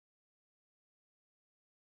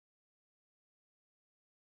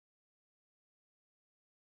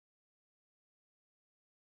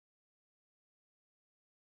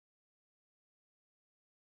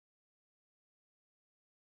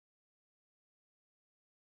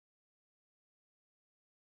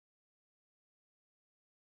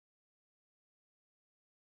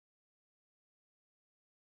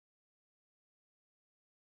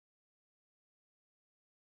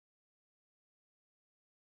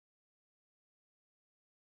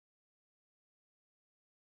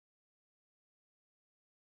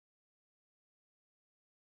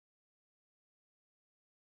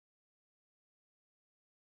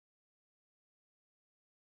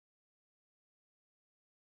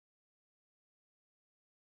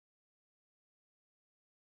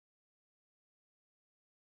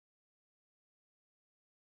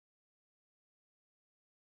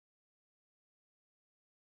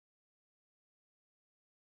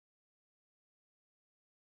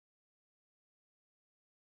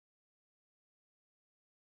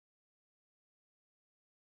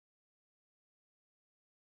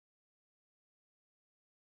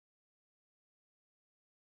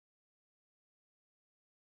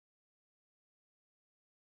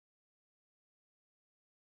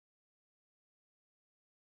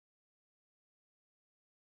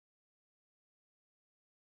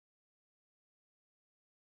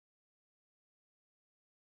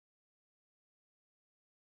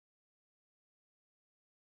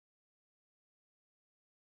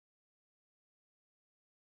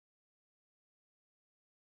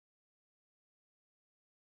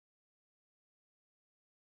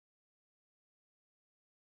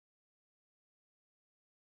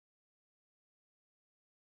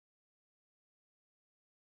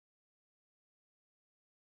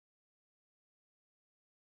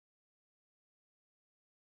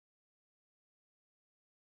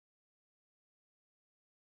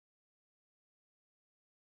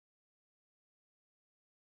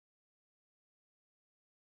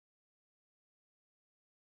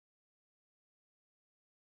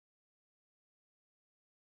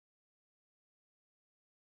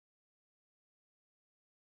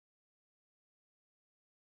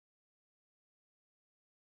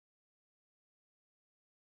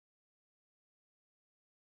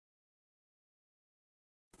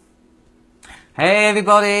Hey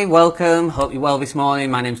everybody, welcome. Hope you're well this morning.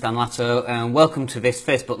 My name's Dan Latto and welcome to this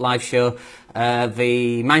Facebook live show,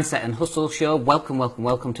 the Mindset and Hustle show.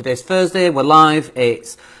 Welcome. Today's Thursday. We're live.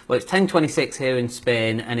 It's 10:26 here in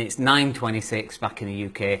Spain and it's 9:26 back in the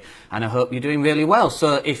UK, and I hope you're doing really well.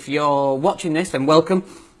 So if you're watching this, then welcome.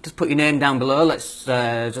 Just put your name down below. Let's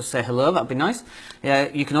just say hello. That'd be nice.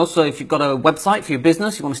 You can also, if you've got a website for your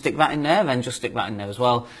business, you want to stick that in there, then just stick that in there as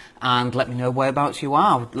well. And let me know whereabouts you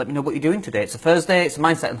are. Let me know what you're doing today. It's a Thursday. It's a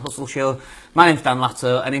Mindset and Hustle show. My name's Dan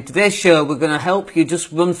Latto, and in today's show, we're going to help you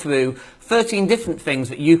just run through 13 different things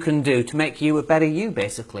that you can do to make you a better you,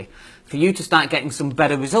 basically. For you to start getting some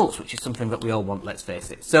better results, which is something that we all want, let's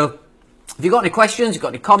face it. So, if you've got any questions, you've got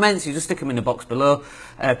any comments, you just stick them in the box below.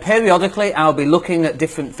 Periodically, I'll be looking at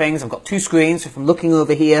different things. I've got two screens. So if I'm looking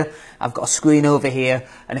over here, I've got a screen over here.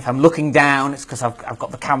 And if I'm looking down, it's because I've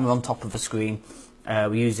got the camera on top of the screen.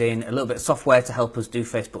 We're using a little bit of software to help us do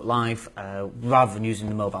Facebook Live rather than using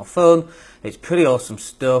the mobile phone. It's pretty awesome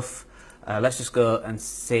stuff. Let's just go and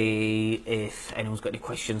see if anyone's got any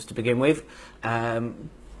questions to begin with.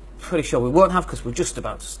 Pretty sure we won't have because we're just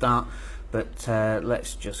about to start. But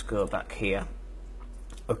let's just go back here.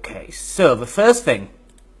 Okay, so the first thing,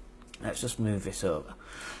 let's just move this over.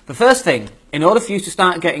 The first thing, in order for you to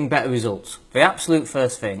start getting better results, the absolute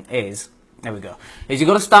first thing is, there we go, is you've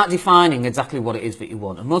got to start defining exactly what it is that you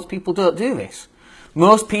want. And most people don't do this.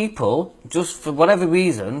 Most people, just for whatever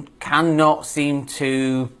reason, cannot seem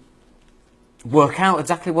to work out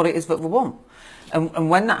exactly what it is that they want. And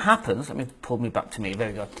when that happens, let me pull me back to me, there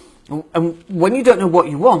we go. And when you don't know what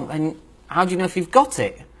you want, then how do you know if you've got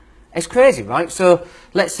it? It's crazy, right? So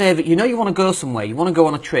let's say that you know you want to go somewhere, you want to go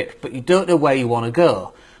on a trip, but you don't know where you want to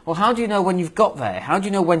go. Well, how do you know when you've got there? How do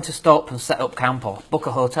you know when to stop and set up camp or book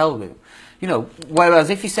a hotel room? You know, whereas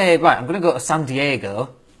if you say, right, I'm going to go to San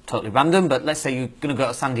Diego, totally random, but let's say you're going to go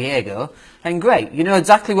to San Diego, then great. You know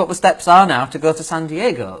exactly what the steps are now to go to San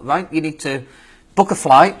Diego, right? You need to book a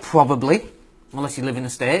flight, probably, unless you live in the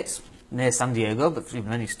States, near San Diego, but even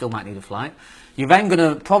then you still might need a flight. You're then going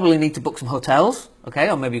to probably need to book some hotels, okay,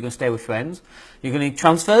 or maybe you're going to stay with friends. You're going to need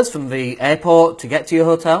transfers from the airport to get to your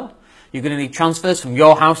hotel. You're going to need transfers from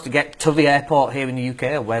your house to get to the airport here in the UK,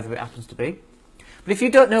 or wherever it happens to be. But if you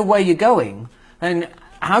don't know where you're going, then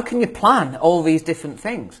how can you plan all these different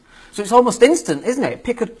things? So it's almost instant, isn't it?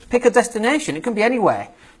 Pick a destination. It can be anywhere.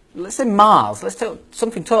 Let's say Mars. Let's take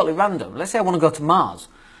something totally random. Let's say I want to go to Mars.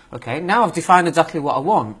 Okay, now I've defined exactly what I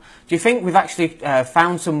want. Do you think we've actually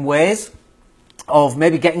found some ways of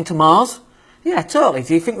maybe getting to Mars? Yeah, totally.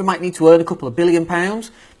 Do you think we might need to earn a couple of £1 billion?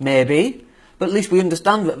 Maybe. But at least we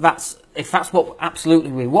understand that if that's what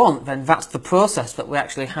absolutely we want, then that's the process that we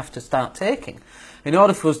actually have to start taking. In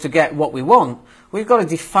order for us to get what we want, we've got to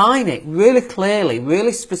define it really clearly,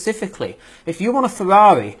 really specifically. If you want a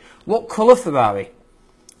Ferrari, what colour Ferrari?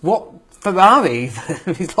 What Ferrari?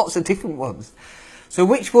 There's lots of different ones. So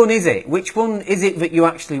which one is it? Which one is it that you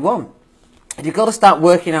actually want? And you've got to start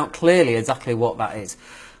working out clearly exactly what that is.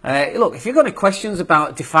 Look, if you've got any questions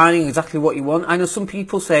about defining exactly what you want, I know some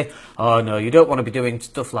people say, oh no, you don't want to be doing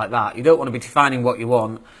stuff like that. You don't want to be defining what you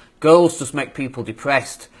want. Goals just make people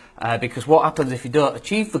depressed because what happens if you don't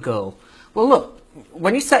achieve the goal? Well, look,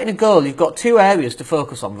 when you're setting a goal, you've got two areas to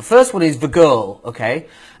focus on. The first one is the goal, okay?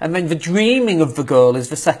 And then the dreaming of the goal is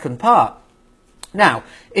the second part. Now,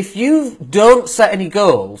 if you don't set any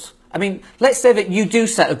goals, I mean, let's say that you do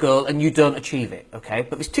set a goal and you don't achieve it, okay?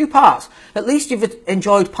 But there's two parts. At least you've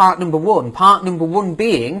enjoyed part number one. Part number one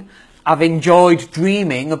being, I've enjoyed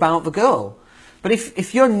dreaming about the goal. But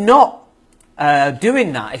if you're not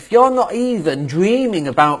doing that, if you're not even dreaming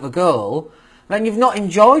about the goal, then you've not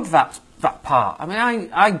enjoyed that part. I mean,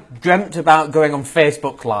 I dreamt about going on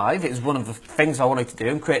Facebook Live. It was one of the things I wanted to do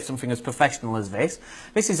and create something as professional as this.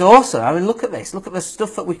 This is awesome. I mean, look at this. Look at the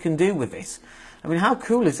stuff that we can do with this. I mean, how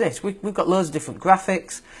cool is this? We've got loads of different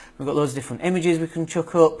graphics. We've got loads of different images we can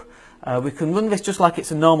chuck up. We can run this just like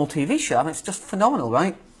it's a normal TV show. I mean, it's just phenomenal,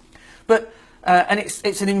 right? But and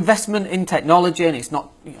it's an investment in technology, and it's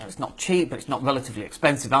not, you know, it's not cheap, but it's not relatively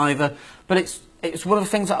expensive either. But it's one of the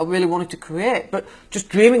things that I really wanted to create. But just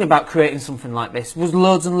dreaming about creating something like this was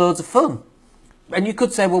loads and loads of fun. And you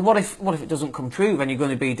could say, well, what if it doesn't come true? Then you're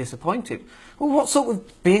going to be disappointed. Well, what's up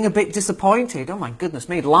with being a bit disappointed? Oh my goodness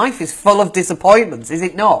me, life is full of disappointments, is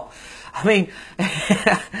it not? I mean,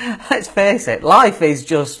 let's face it, life is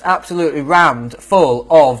just absolutely rammed full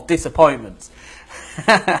of disappointments.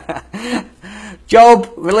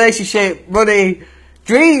 Job, relationship, money,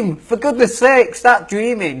 dream, for goodness sake, start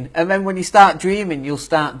dreaming. And then when you start dreaming, you'll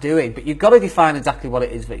start doing. But you've got to define exactly what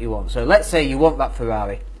it is that you want. So let's say you want that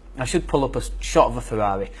Ferrari. I should pull up a shot of a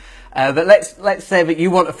Ferrari. But let's say that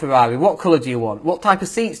you want a Ferrari. What colour do you want? What type of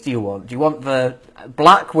seats do you want? Do you want the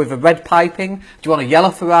black with a red piping? Do you want a yellow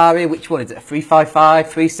Ferrari? Which one is it? A 355,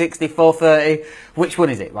 360, 430? Which one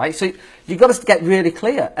is it, right? So you've got to get really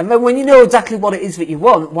clear. And then when you know exactly what it is that you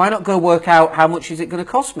want, why not go work out how much is it going to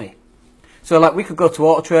cost me? So like we could go to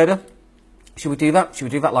Auto Trader. Should we do that? Should we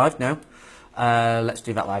do that live now? Let's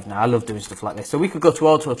do that live now. I love doing stuff like this. So we could go to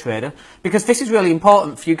Auto Trader, because this is really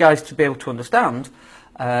important for you guys to be able to understand,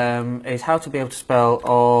 is how to be able to spell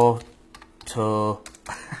Auto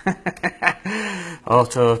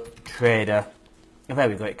Auto Trader. Oh, there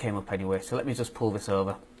we go, it came up anyway. So let me just pull this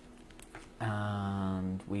over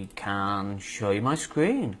and we can show you my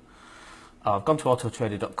screen. Oh, I've gone to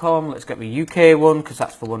autotrader.com. Let's get the UK one, because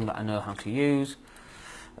that's the one that I know how to use.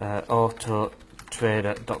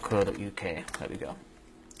 Autotrader.co.uk. There we go.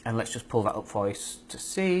 And let's just pull that up for us to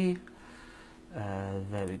see.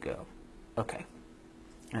 There we go. Okay.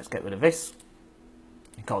 Let's get rid of this.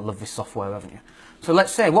 You've got to love this software, haven't you? So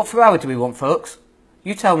let's say, what Ferrari do we want, folks?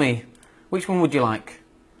 You tell me, which one would you like?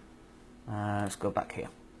 Let's go back here.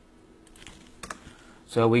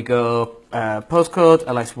 So we go postcode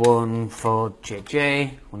LS1 for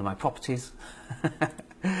JJ, one of my properties.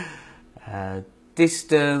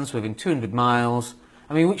 Distance within 200 miles.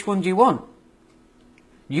 I mean, which one do you want?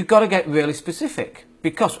 You've got to get really specific,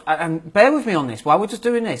 because, and bear with me on this, while we're just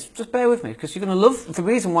doing this, just bear with me, because you're going to love the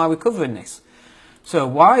reason why we're covering this. So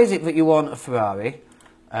why is it that you want a Ferrari?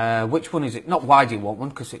 Which one is it? Not why do you want one,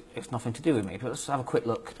 because it's nothing to do with me, but let's have a quick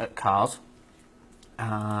look at cars.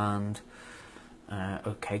 And,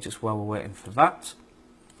 okay, just while we're waiting for that.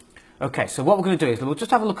 Okay, so what we're going to do is we'll just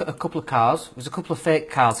have a look at a couple of cars. There's a couple of fake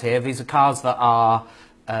cars here. These are cars that are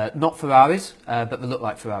not Ferraris, but they look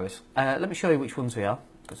like Ferraris. Let me show you which ones they are,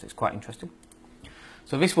 because it's quite interesting.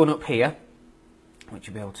 So this one up here, which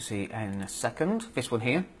you'll be able to see in a second. This one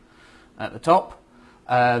here at the top.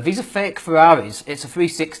 These are fake Ferraris. It's a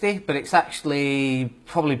 360, but it's actually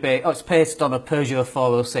probably it's based on a Peugeot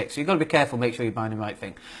 406. So you've got to be careful, make sure you're buying the right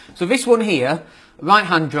thing. So this one here,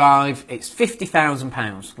 right-hand drive, it's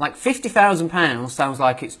 £50,000. Like £50,000 sounds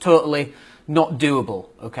like it's totally not doable,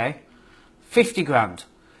 okay? 50 grand.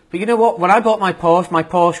 But you know what? When I bought my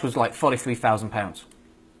Porsche was like £43,000.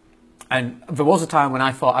 And there was a time when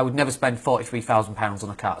I thought I would never spend £43,000 on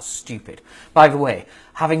a car. It's stupid. By the way,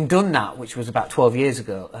 having done that, which was about 12 years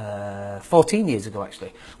ago, 14 years ago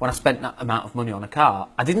actually, when I spent that amount of money on a car,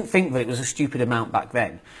 I didn't think that it was a stupid amount back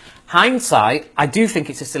then. Hindsight, I do think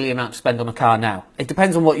it's a silly amount to spend on a car now. It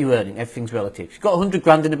depends on what you're earning. Everything's relative. If you've got 100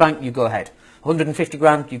 grand in the bank, you go ahead. 150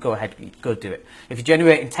 grand, you go ahead, you go do it. If you're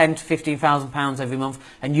generating 10 to 15,000 pounds every month,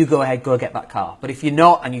 and you go ahead, go get that car. But if you're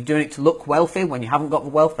not, and you're doing it to look wealthy when you haven't got the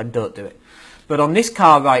wealth, then don't do it. But on this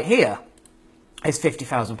car right here, it's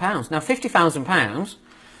 £50,000. Now, £50,000,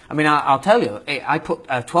 I mean, I'll tell you, I put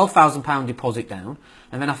a £12,000 deposit down,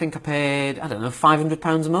 and then I think I paid, I don't know,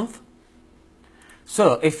 £500 a month.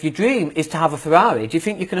 So, if your dream is to have a Ferrari, do you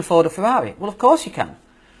think you can afford a Ferrari? Well, of course you can.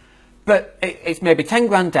 But it's maybe 10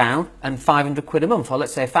 grand down and 500 quid a month, or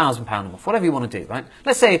let's say £1,000 a month, whatever you want to do, right?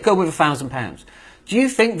 Let's say go with £1,000. Do you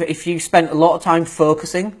think that if you spent a lot of time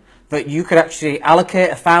focusing, that you could actually allocate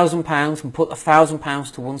 £1,000 and put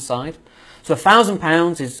 £1,000 to one side? So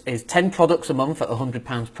 £1,000 is 10 products a month at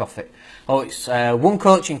 £100 profit, or it's one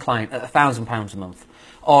coaching client at £1,000 a month,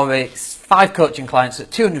 or it's 5 coaching clients at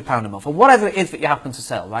 £200 a month, or whatever it is that you happen to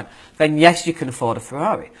sell, right? Then yes, you can afford a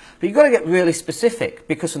Ferrari. But you've got to get really specific,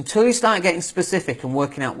 because until you start getting specific and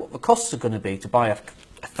working out what the costs are going to be to buy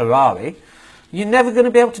a Ferrari, you're never going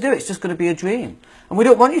to be able to do it. It's just going to be a dream. And we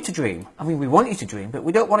don't want you to dream. I mean, we want you to dream, but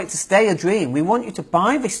we don't want it to stay a dream. We want you to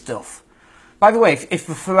buy this stuff. By the way, if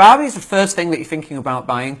the Ferrari is the first thing that you're thinking about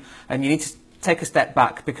buying, and you need to take a step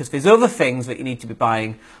back, because there's other things that you need to be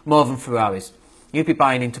buying more than Ferraris. You'd be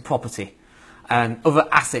buying into property and other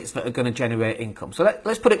assets that are going to generate income. So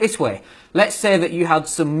let's put it this way. Let's say that you had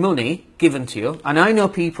some money given to you, and I know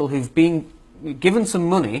people who've been given some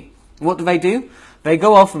money. What do? They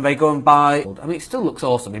go off and they go and buy. I mean, it still looks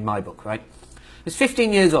awesome in my book, right? It's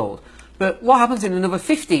 15 years old. But what happens in another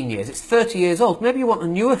 15 years? It's 30 years old. Maybe you want a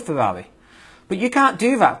newer Ferrari. But you can't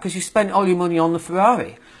do that because you spent all your money on the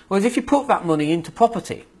Ferrari. Whereas if you put that money into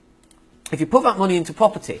property, then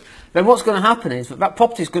what's going to happen is that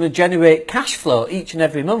property is going to generate cash flow each and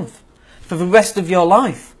every month for the rest of your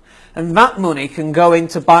life. And that money can go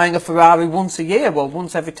into buying a Ferrari once a year, or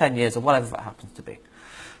once every 10 years, or whatever that happens to be.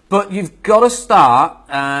 But you've got to start,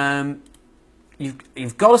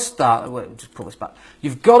 you've got to start, wait, just pull this back.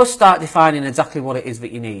 You've got to start defining exactly what it is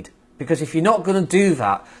that you need. Because if you're not going to do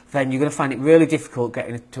that, then you're going to find it really difficult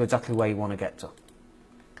getting to exactly where you want to get to.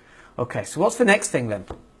 Okay, so what's the next thing then?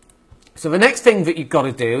 So the next thing that you've got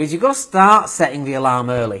to do is you've got to start setting the alarm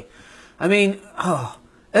early. I mean,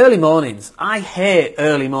 early mornings. I hate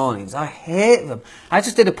early mornings. I hate them. I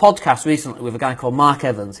just did a podcast recently with a guy called Mark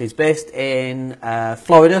Evans. He's based in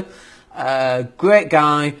Florida. Great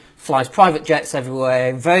guy, flies private jets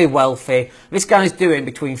everywhere, very wealthy. This guy's doing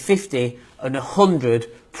between 50 and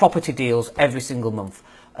 100 property deals every single month.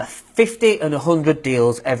 50 and 100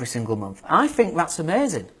 deals every single month. I think that's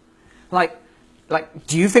amazing. Like,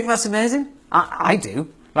 do you think that's amazing? I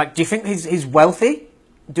do. Like, do you think he's wealthy,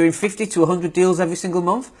 doing 50 to 100 deals every single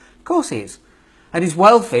month? Of course he is. And he's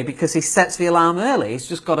wealthy because he sets the alarm early. He's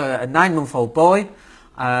just got a 9-month-old boy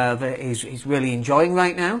that he's really enjoying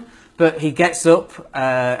right now. But he gets up, with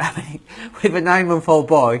a 9-month-old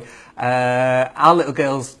boy. Our little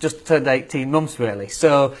girl's just turned 18 months, really.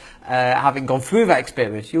 So, having gone through that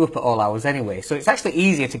experience, you're up at all hours anyway. So it's actually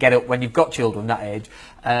easier to get up when you've got children that age,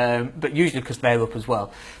 but usually because they're up as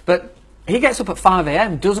well. But he gets up at 5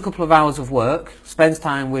 a.m, does a couple of hours of work, spends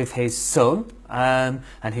time with his son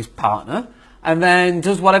and his partner, and then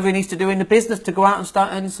does whatever he needs to do in the business to go out and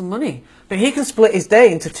start earning some money. But he can split his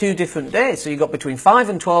day into 2 different days. So you've got between 5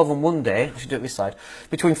 and 12 on one day. I should do it this side.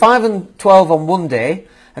 Between 5 and 12 on one day,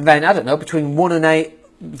 and then, I don't know, between 1 and 8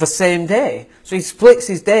 the same day. So he splits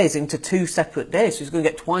his days into 2 separate days. So he's going to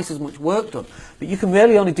get twice as much work done. But you can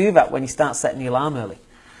really only do that when you start setting the alarm early.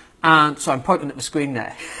 And so I'm pointing at the screen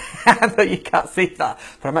there. I know you can't see that,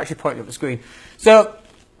 but I'm actually pointing at the screen. So,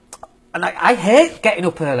 and I hate getting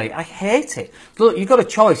up early. I hate it. Look, you've got a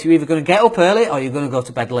choice. You're either going to get up early or you're going to go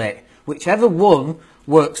to bed late. Whichever one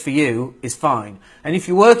works for you is fine. And if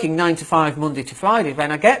you're working 9 to 5 Monday to Friday,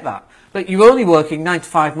 then I get that. But you're only working 9 to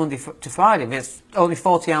 5 Monday to Friday. There's only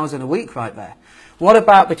 40 hours in a week right there. What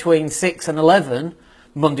about between 6 and 11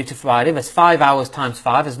 Monday to Friday? There's 5 hours times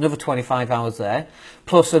 5. There's another 25 hours there.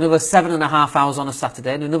 Plus another 7.5 hours on a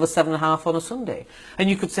Saturday and another 7.5 on a Sunday. And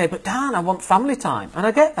you could say, but Dan, I want family time. And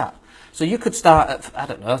I get that. So you could start at, I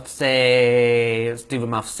don't know, say, let's do the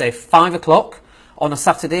maths, say 5 o'clock on a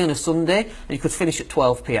Saturday and a Sunday, and you could finish at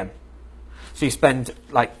 12 p.m. So you spend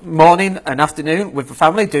like morning and afternoon with the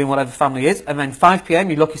family, doing whatever family is, and then 5 p.m.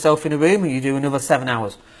 you lock yourself in a room and you do another 7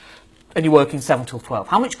 hours. And you're working 7 till 12.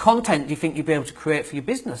 How much content do you think you'd be able to create for your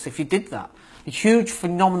business if you did that? A huge,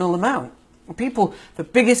 phenomenal amount. People, the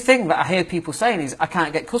biggest thing that I hear people saying is, I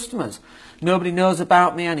can't get customers. Nobody knows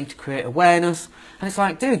about me, I need to create awareness. And it's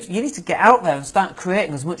like, dude, you need to get out there and start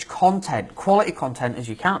creating as much content, quality content as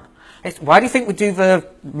you can. Why do you think we do the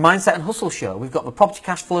Mindset and Hustle show? We've got the Property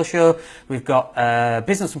Cash Flow show, we've got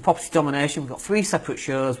Business and Property Domination, we've got 3 separate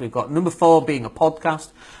shows, we've got number 4 being a podcast.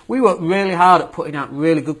 We work really hard at putting out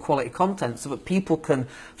really good quality content so that people can,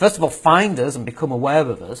 first of all, find us and become aware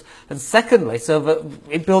of us, and secondly, so that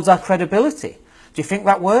it builds our credibility. Do you think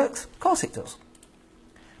that works? Of course it does.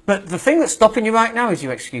 But the thing that's stopping you right now is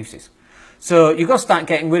your excuses. So you've got to start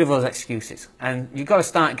getting rid of those excuses, and you've got to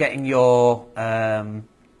start getting your alarm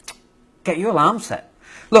set.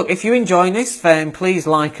 Look, if you're enjoying this, then please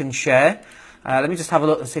like and share. Let me just have a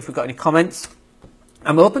look and see if we've got any comments.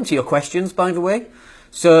 I'm open to your questions, by the way.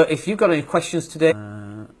 So if you've got any questions today...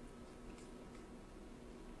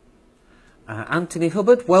 Anthony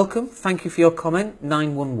Hubbard, welcome. Thank you for your comment,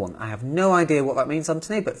 911. I have no idea what that means,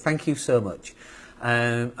 Anthony, but thank you so much.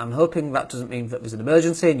 I'm hoping that doesn't mean that there's an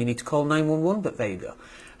emergency and you need to call 911, but there you go.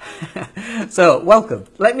 So, welcome.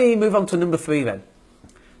 Let me move on to number 3 then.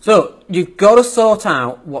 So, you've got to sort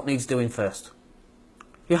out what needs doing first.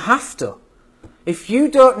 You have to. If you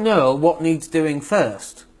don't know what needs doing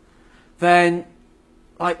first, then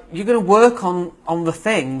you're going to work on the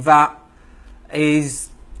thing that is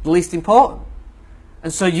least important.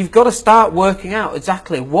 And so you've got to start working out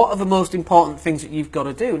exactly what are the most important things that you've got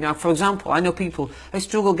to do. Now, for example, I know people, they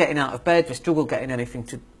struggle getting out of bed, they struggle getting anything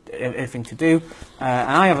to do.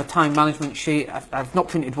 And I have a time management sheet. I've not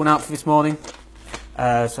printed one out for this morning, so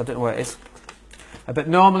I don't know where it is. But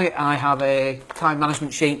normally I have a time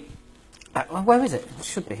management sheet. Where is it? It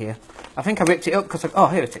should be here. I think I ripped it up because oh,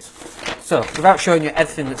 here it is. So, without showing you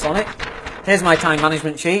everything that's on it, here's my time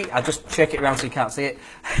management sheet. I'll just shake it around so you can't see it.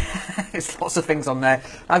 There's lots of things on there.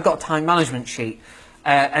 I've got a time management sheet.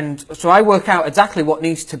 And so I work out exactly what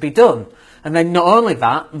needs to be done. And then not only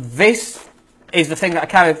that, this is the thing that I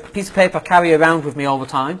carry, a piece of paper I carry around with me all the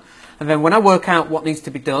time. And then when I work out what needs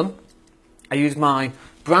to be done, I use my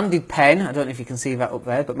branded pen. I don't know if you can see that up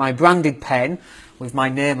there, but my branded pen with my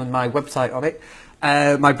name and my website on it.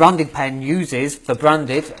 My branded pen uses, for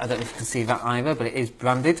branded, I don't know if you can see that either, but it is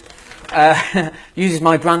branded, uses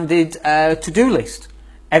my branded to-do list.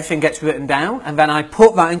 Everything gets written down, and then I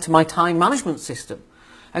put that into my time management system.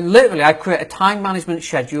 And literally, I create a time management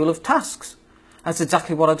schedule of tasks. That's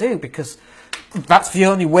exactly what I do, because that's the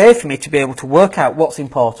only way for me to be able to work out what's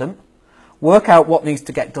important, work out what needs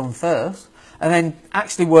to get done first, and then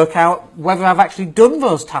actually work out whether I've actually done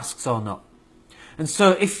those tasks or not. And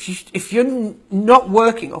so if you're not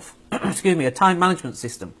working off excuse me, a time management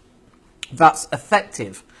system that's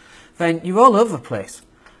effective, then you're all over the place.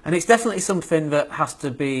 And it's definitely something that has to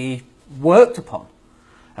be worked upon.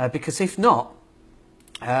 Because if not,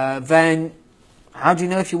 then how do you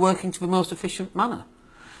know if you're working to the most efficient manner?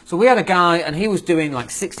 So we had a guy, and he was doing like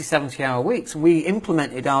 60, 70-hour weeks, and we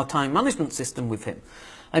implemented our time management system with him.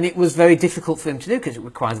 And it was very difficult for him to do because it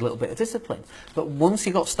requires a little bit of discipline. But once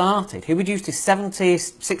he got started, he reduced his 60,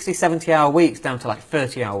 70-hour weeks down to like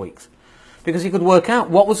 30-hour weeks. Because he could work out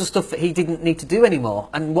what was the stuff that he didn't need to do anymore,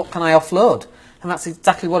 and what can I offload. And that's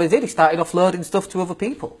exactly what he did. He started offloading stuff to other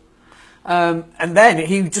people. And then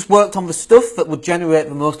he just worked on the stuff that would generate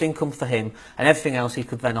the most income for him, and everything else he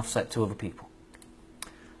could then offset to other people.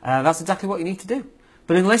 That's exactly what you need to do.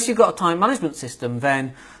 But unless you've got a time management system,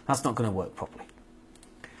 then that's not going to work properly.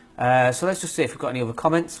 So let's just see if we've got any other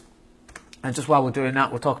comments. And just while we're doing that,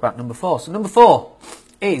 we'll talk about number 4. So number 4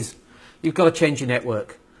 is you've got to change your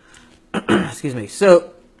network. Excuse me.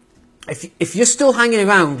 So if you're still hanging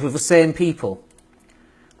around with the same people,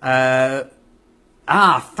 thank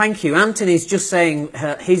you. Anthony's just saying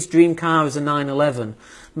his dream car is a 911.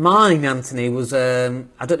 Mine, Anthony, was I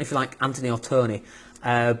don't know if you like Anthony or Tony,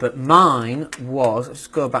 but mine was. Let's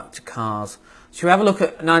just go back to cars. Should we have a look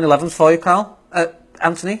at 911s for you, Carl?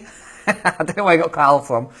 Anthony? I don't know where I got Carl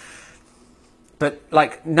from. But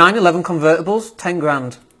like 911 convertibles, 10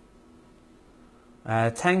 grand.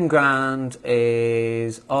 10 grand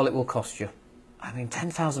is all it will cost you. I mean,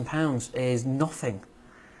 £10,000 is nothing.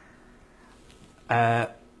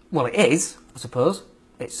 Well, it is, I suppose.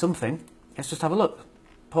 It's something. Let's just have a look.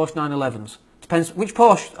 Porsche 911s. Depends which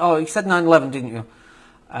Porsche. Oh, you said 911, didn't you?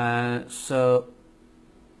 Oh,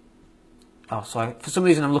 sorry. For some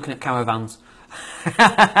reason, I'm looking at caravans.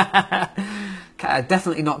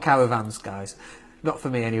 Definitely not caravans, guys. Not for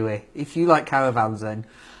me, anyway. If you like caravans, then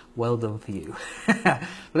well done for you. But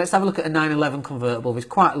let's have a look at a 911 convertible. There's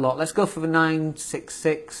quite a lot. Let's go for the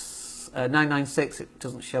 996. It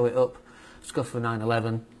doesn't show it up. Let's go for the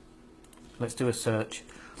 911. Let's do a search.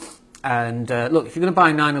 And look, if you're going to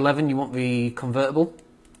buy a 911, you want the convertible.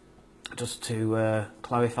 Just to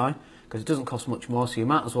clarify, because it doesn't cost much more, so you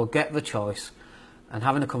might as well get the choice. And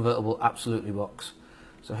having a convertible absolutely rocks.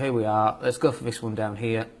 So here we are. Let's go for this one down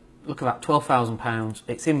here. Look at that, £12,000.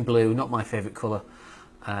 It's in blue, not my favourite colour.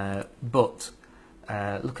 But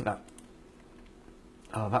look at that.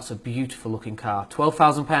 Oh, that's a beautiful looking car.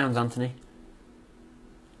 £12,000, Anthony.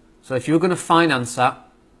 So if you were going to finance that,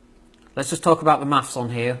 let's just talk about the maths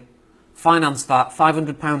on here. Finance that,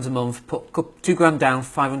 £500 a month, put £2 grand down,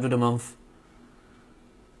 £500 a month.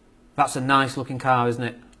 That's a nice looking car, isn't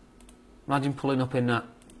it? Imagine pulling up in that.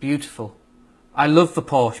 Beautiful. I love the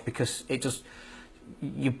Porsche because it just,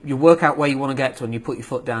 you work out where you want to get to and you put your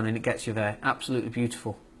foot down and it gets you there. Absolutely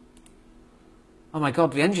beautiful. Oh my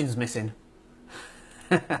God, the engine's missing.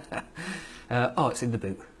 Oh, it's in the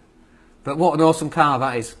boot. But what an awesome car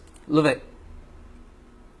that is. Love it.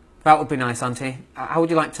 That would be nice, Auntie. How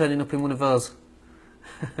would you like turning up in one of those?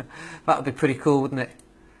 That would be pretty cool, wouldn't it?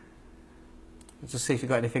 Let's just see if you've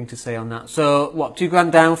got anything to say on that. So, what, £2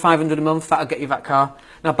 grand down, £500 a month, that'll get you that car.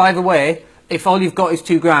 Now, by the way, if all you've got is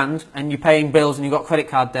 £2 grand and you're paying bills and you've got credit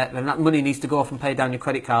card debt, then that money needs to go off and pay down your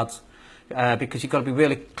credit cards. Because you've got to be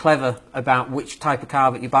really clever about which type of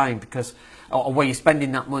car that you're buying, because, or where you're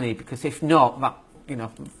spending that money, because if not, that, you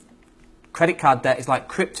know, credit card debt is like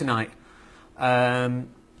kryptonite.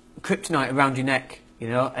 Kryptonite around your neck, you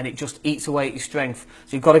know, and it just eats away at your strength.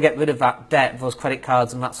 So you've got to get rid of that debt, those credit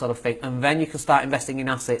cards and that sort of thing, and then you can start investing in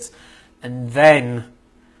assets. And then,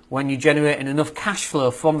 when you're generating enough cash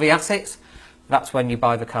flow from the assets, that's when you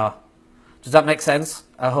buy the car. Does that make sense?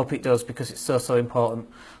 I hope it does, because it's so important.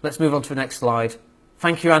 Let's move on to the next slide.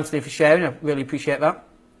 Thank you, Anthony, for sharing. I really appreciate that.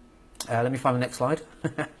 Let me find the next slide.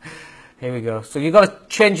 Here we go. So you've got to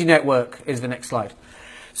change your network is the next slide.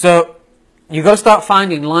 So you've got to start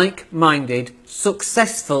finding like-minded,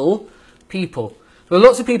 successful people. There are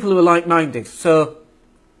lots of people who are like-minded. So,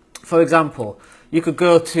 for example, you could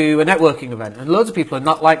go to a networking event, and loads of people are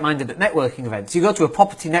not like-minded at networking events. You go to a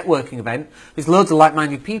property networking event, there's loads of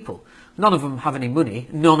like-minded people. None of them have any money,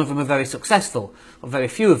 none of them are very successful, or very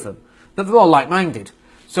few of them, but they're all like-minded.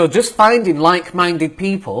 So just finding like-minded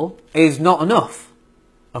people is not enough,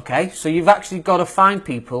 okay? So you've actually got to find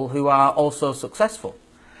people who are also successful.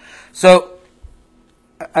 So,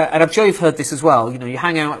 and I'm sure you've heard this as well, you know, you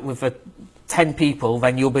hang out with 10 people,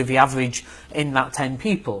 then you'll be the average in that 10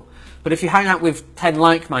 people. But if you hang out with 10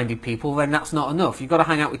 like-minded people, then that's not enough. You've got to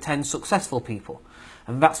hang out with 10 successful people.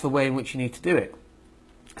 And that's the way in which you need to do it.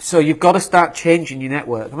 So you've got to start changing your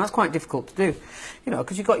network, and that's quite difficult to do, you know,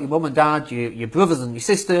 because you've got your mum and dad, your brothers and your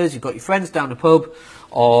sisters, you've got your friends down the pub,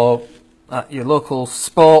 or your local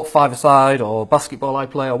sport, five-a-side, or basketball I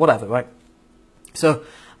play, or whatever, right? So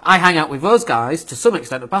I hang out with those guys to some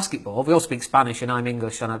extent at basketball. We all speak Spanish, and I'm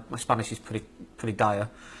English, and my Spanish is pretty dire.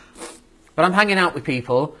 But I'm hanging out with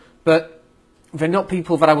people, but they're not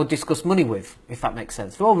people that I would discuss money with, if that makes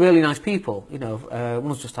sense. They're all really nice people, you know,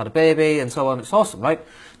 one's just had a baby and so on, it's awesome, right?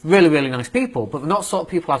 Really, really nice people, but they're not sort of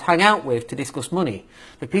people I'd hang out with to discuss money.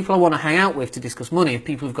 The people I want to hang out with to discuss money are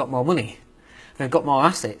people who've got more money. They've got more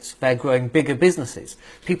assets, they're growing bigger businesses,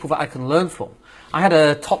 people that I can learn from. I had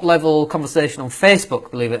a top-level conversation on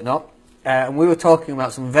Facebook, believe it or not, and we were talking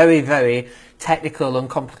about some very, very technical and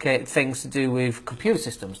complicated things to do with computer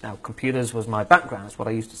systems. Now, computers was my background, that's what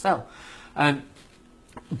I used to sell.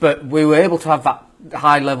 But we were able to have that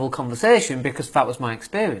high-level conversation because that was my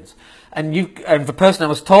experience. And the person I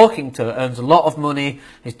was talking to earns a lot of money,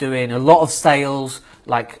 is doing a lot of sales,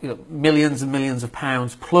 like, you know, millions and millions of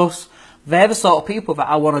pounds plus. They're the sort of people that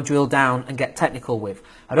I want to drill down and get technical with.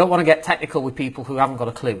 I don't want to get technical with people who haven't got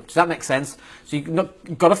a clue. Does that make sense? So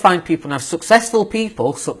you've got to find people. Now, successful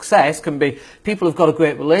people, success can be people who've got a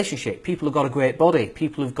great relationship, people who've got a great body,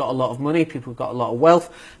 people who've got a lot of money, people who've got a lot of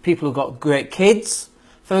wealth, people who've got great kids,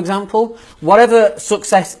 for example. Whatever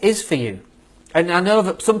success is for you. And I know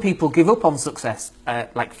that some people give up on success,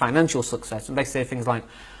 like financial success, and they say things like,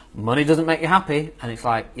 money doesn't make you happy. And it's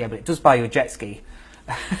like, yeah, but it does buy you a jet ski.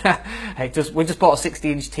 We just bought a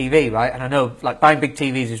 60-inch TV, right? And I know, like, buying big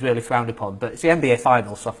TVs is really frowned upon, but it's the NBA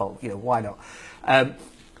Finals, so I thought, you know, why not?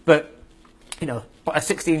 But, you know, a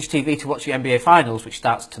 60-inch TV to watch the NBA Finals, which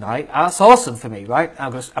starts tonight, that's awesome for me, right?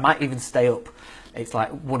 I might even stay up. It's like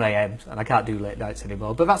 1 a.m. and I can't do late nights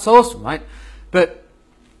anymore, but that's awesome, right? But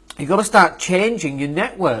you've got to start changing your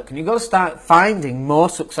network, and you've got to start finding more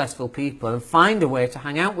successful people and find a way to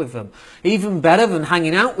hang out with them. Even better than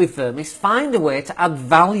hanging out with them is find a way to add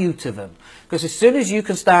value to them. Because as soon as you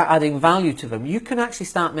can start adding value to them, you can actually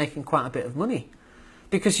start making quite a bit of money.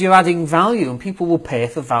 Because you're adding value, and people will pay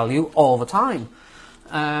for value all the time.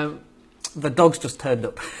 The dog's just turned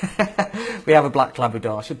up. We have a black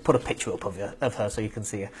Labrador. I should put a picture up of her so you can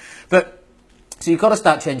see her. So you've got to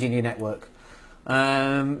start changing your network.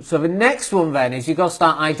 So the next one then is you've got to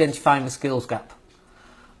start identifying the skills gap.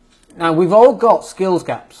 Now, we've all got skills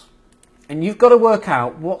gaps, and you've got to work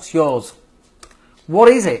out what's yours. What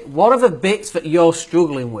is it? What are the bits that you're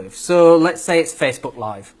struggling with? So let's say it's Facebook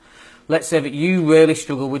Live. Let's say that you really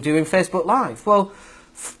struggle with doing Facebook Live. Well,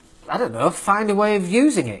 I don't know, find a way of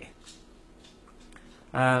using it.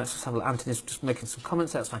 Let's just have a look. Anthony's just making some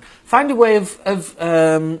comments, that's fine. Find a way of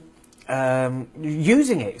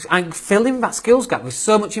using it and filling that skills gap. There's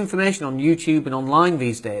so much information on YouTube and online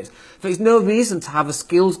these days. There's no reason to have a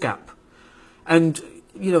skills gap. And,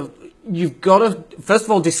 you know, you've got to, first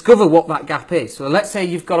of all, discover what that gap is. So let's say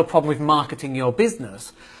you've got a problem with marketing your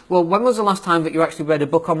business. Well, when was the last time that you actually read a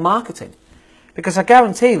book on marketing? Because I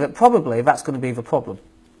guarantee that probably that's going to be the problem.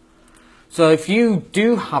 So if you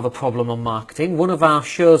do have a problem on marketing, one of our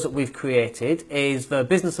shows that we've created is the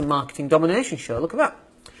Business and Marketing Domination Show. Look at that.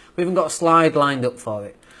 We've even got a slide lined up for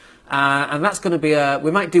it. And that's going to be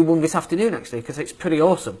we might do one this afternoon actually, because it's pretty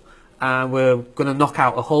awesome. We're going to knock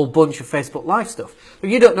out a whole bunch of Facebook Live stuff. If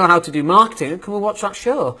you don't know how to do marketing, come and watch that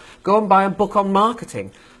show. Go and buy a book on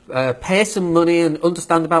marketing. Pay some money and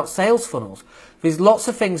understand about sales funnels. There's lots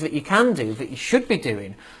of things that you can do, that you should be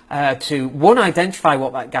doing, to, one, identify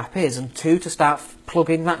what that gap is, and two, to start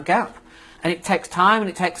plugging that gap. And it takes time and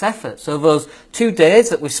it takes effort. So those 2 days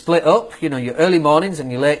that we split up, you know, your early mornings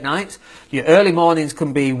and your late nights, your early mornings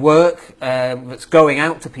can be work that's going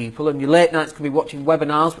out to people, and your late nights can be watching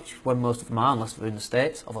webinars, which is when most of them are, unless they're in the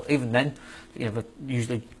States. Although even then, you know, they're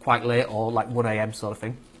usually quite late or like 1 a.m. sort of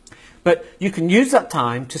thing. But you can use that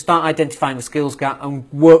time to start identifying the skills gap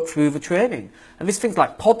and work through the training. And there's things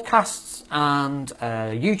like podcasts and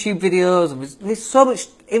YouTube videos, and there's so much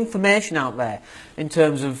information out there in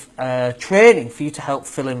terms of training for you to help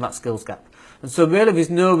fill in that skills gap. And so really there's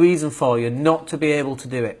no reason for you not to be able to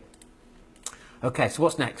do it. Okay, so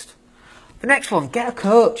what's next? The next one, get a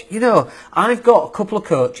coach. You know, I've got a couple of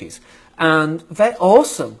coaches, and they're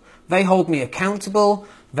awesome. They hold me accountable.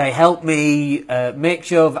 They help me make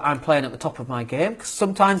sure that I'm playing at the top of my game, because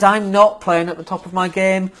sometimes I'm not playing at the top of my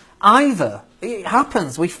game either. It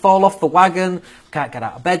happens. We fall off the wagon, can't get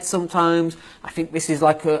out of bed sometimes. I think this is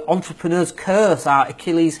like an entrepreneur's curse, our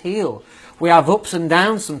Achilles heel. We have ups and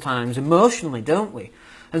downs sometimes emotionally, don't we?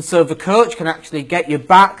 And so the coach can actually get you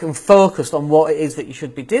back and focused on what it is that you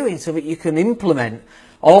should be doing so that you can implement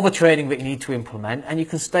all the training that you need to implement and you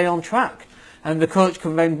can stay on track. And the coach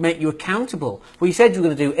can then make you accountable. Well, you said you were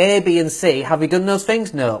going to do A, B and C. Have you done those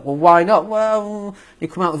things? No. Well, why not? Well, you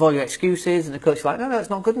come out with all your excuses and the coach is like, no,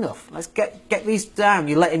 it's not good enough. Let's get these down.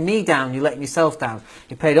 You're letting me down. You're letting yourself down.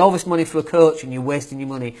 You paid all this money for a coach and you're wasting your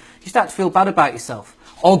money. You start to feel bad about yourself.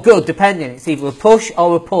 Or good, depending. It's either a push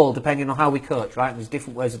or a pull, depending on how we coach, right? There's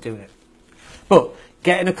different ways of doing it. But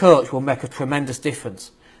getting a coach will make a tremendous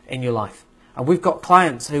difference in your life. And we've got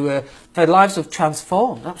clients who their lives have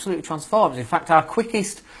transformed, absolutely transformed. In fact, our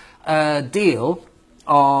quickest deal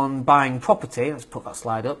on buying property, let's put that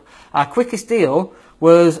slide up, our quickest deal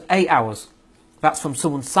was 8 hours. That's from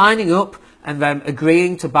someone signing up and then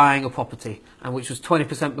agreeing to buying a property, and which was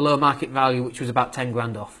 20% below market value, which was about 10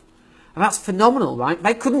 grand off. And that's phenomenal, right?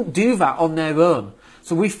 They couldn't do that on their own.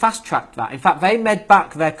 So we fast-tracked that. In fact, they made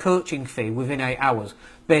back their coaching fee within 8 hours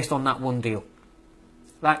based on that one deal.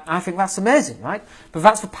 I think that's amazing, right? But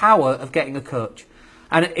that's the power of getting a coach.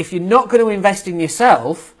 And if you're not going to invest in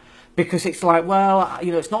yourself, because it's like, well,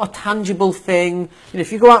 it's not a tangible thing.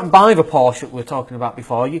 If you go out and buy the Porsche that we were talking about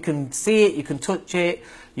before, you can see it, you can touch it,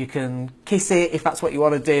 you can kiss it if that's what you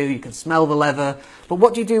want to do, you can smell the leather. But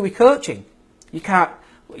what do you do with coaching? You can't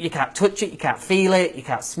touch it, you can't feel it, you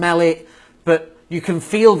can't smell it, but you can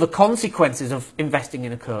feel the consequences of investing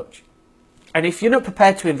in a coach. And if you're not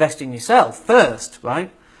prepared to invest in yourself first,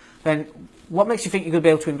 right, then what makes you think you're going to be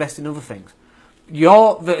able to invest in other things?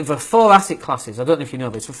 The 4 asset classes, I don't know if you know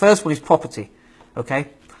this. The first one is property, okay?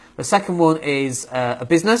 The second one is a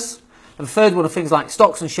business. And the third one are things like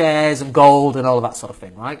stocks and shares and gold and all of that sort of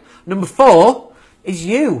thing, right? Number 4 is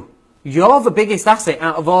you. You're the biggest asset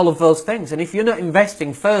out of all of those things. And if you're not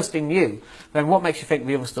investing first in you, then what makes you think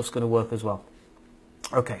the other stuff's going to work as well?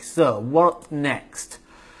 Okay, so what next?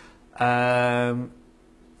 So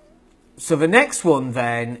the next one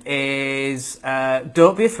then is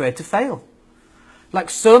don't be afraid to fail. Like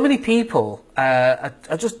so many people are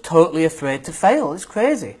just totally afraid to fail. It's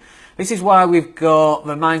crazy. This is why we've got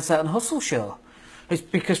the Mindset and Hustle show. It's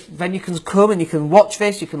because then you can come and you can watch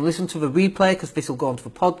this, you can listen to the replay because this will go onto the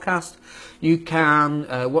podcast. You can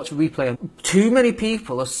watch the replay. Too many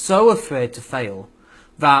people are so afraid to fail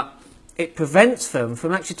that it prevents them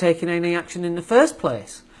from actually taking any action in the first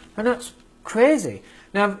place. And that's crazy.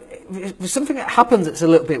 Now, there's something that happens that's a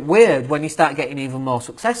little bit weird when you start getting even more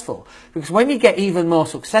successful. Because when you get even more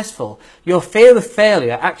successful, your fear of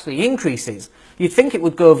failure actually increases. You'd think it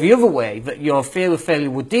would go the other way, that your fear of failure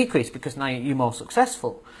would decrease because now you're more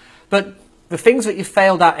successful. But the things that you've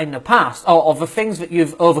failed at in the past, or the things that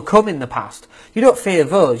you've overcome in the past, you don't fear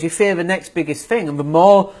those. You fear the next biggest thing. And the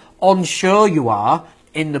more unsure you are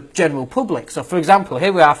in the general public. So, for example,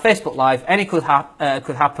 here we are, Facebook Live. Any could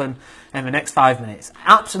happen in the next 5 minutes.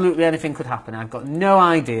 Absolutely anything could happen. I've got no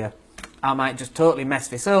idea. I might just totally mess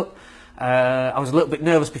this up. I was a little bit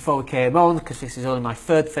nervous before we came on because this is only my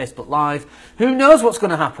 3rd Facebook Live. Who knows what's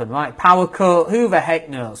going to happen, right? Power cut, who the heck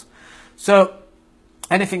knows? So,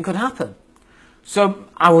 anything could happen. So,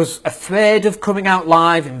 I was afraid of coming out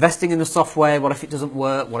live, investing in the software. What if it doesn't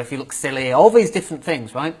work? What if you look silly? All these different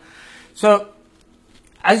things, right? So,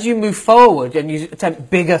 as you move forward and you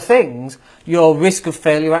attempt bigger things, your risk of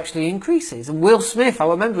failure actually increases. And Will Smith, I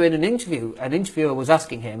remember in an interviewer was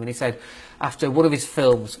asking him, and he said, after one of his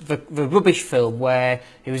films, the rubbish film where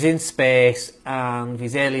he was in space and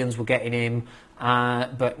these aliens were getting him,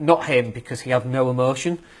 but not him because he had no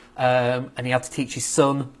emotion, and he had to teach his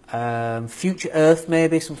son, Future Earth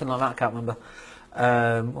maybe, something like that, I can't remember.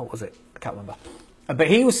 What was it? I can't remember. But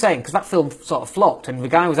he was saying, because that film sort of flopped, and the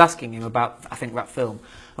guy was asking him about, I think, that film.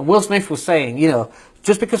 And Will Smith was saying,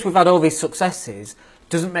 just because we've had all these successes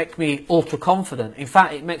doesn't make me ultra confident. In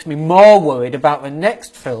fact, it makes me more worried about the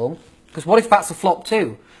next film, because what if that's a flop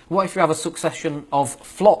too? What if you have a succession of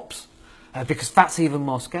flops? Because that's even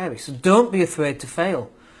more scary. So don't be afraid to fail.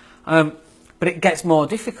 But it gets more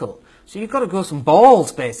difficult. So you've got to grow some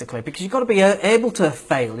balls, basically, because you've got to be able to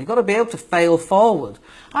fail. You've got to be able to fail forward.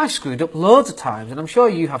 I've screwed up loads of times, and I'm sure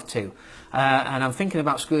you have too. And I'm thinking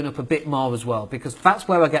about screwing up a bit more as well, because that's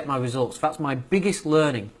where I get my results. That's my biggest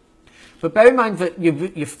learning. But bear in mind that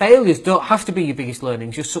your failures don't have to be your biggest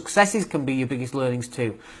learnings. Your successes can be your biggest learnings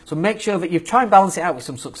too. So make sure that you try and balance it out with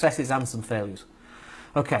some successes and some failures.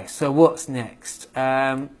 Okay, so what's next?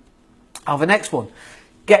 The next one.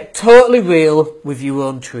 Get totally real with your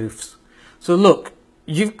own truths. So look,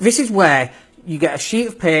 this is where you get a sheet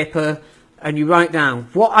of paper and you write down,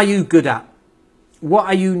 what are you good at? What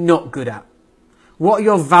are you not good at? What are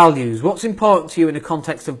your values? What's important to you in the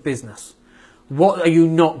context of business? What are you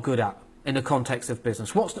not good at? in the context of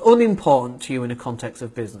business? What's unimportant to you in the context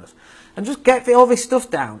of business? And just get all this stuff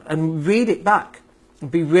down and read it back. And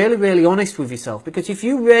be really, really honest with yourself. Because if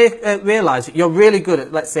you realise that you're really good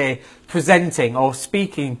at, let's say, presenting or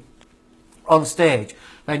speaking on stage,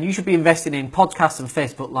 then you should be investing in podcasts and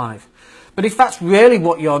Facebook Live. But if that's really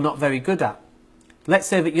what you're not very good at, let's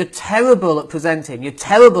say that you're terrible at presenting, you're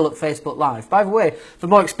terrible at Facebook Live. By the way, the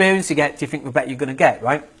more experience you get, do you think the better you're going to get,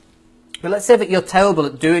 right? But let's say that you're terrible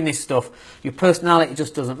at doing this stuff, your personality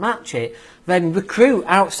just doesn't match it, then recruit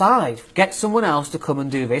outside. Get someone else to come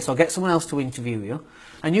and do this, or get someone else to interview you,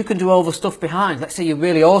 and you can do all the stuff behind. Let's say you're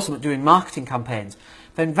really awesome at doing marketing campaigns,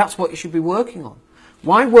 then that's what you should be working on.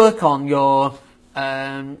 Why work on your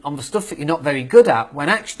on the stuff that you're not very good at, when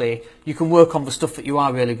actually you can work on the stuff that you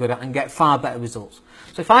are really good at and get far better results?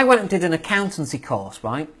 So if I went and did an accountancy course,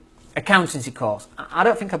 right? Accountancy course. I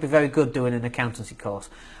don't think I'd be very good doing an accountancy course.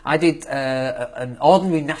 I did an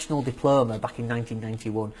ordinary national diploma back in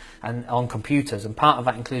 1991 and on computers, and part of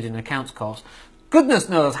that included an accounts course. Goodness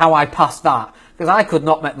knows how I passed that, because I could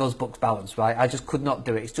not make those books balance, right? I just could not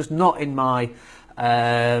do it. It's just not in my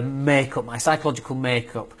makeup, my psychological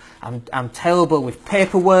makeup. I'm terrible with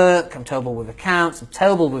paperwork, I'm terrible with accounts, I'm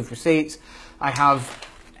terrible with receipts. I have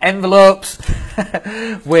envelopes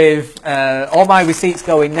with all my receipts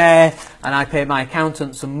go in there, and I pay my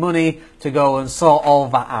accountant some money to go and sort all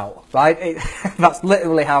that out, right? That's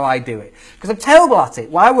literally how I do it, because I'm terrible at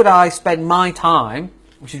it. Why would I spend my time,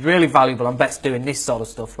 which is really valuable, I'm best doing this sort of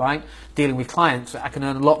stuff, right, dealing with clients that I can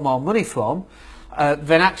earn a lot more money from,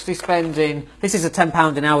 than actually spending, this is a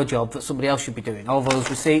 £10 an hour job that somebody else should be doing. All those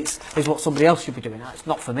receipts is what somebody else should be doing. It's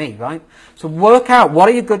not for me, right? So work out, what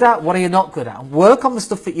are you good at, what are you not good at? Work on the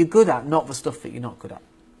stuff that you're good at, not the stuff that you're not good at.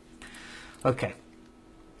 Okay.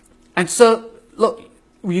 And so, look,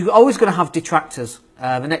 you're always going to have detractors.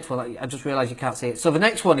 The next one, I just realised you can't see it. So the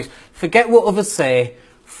next one is, forget what others say,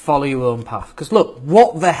 follow your own path. Because look,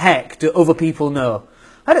 what the heck do other people know?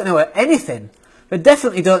 I don't know anything. They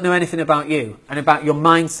definitely don't know anything about you and about your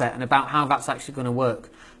mindset and about how that's actually going to work.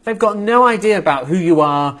 They've got no idea about who you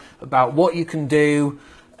are, about what you can do,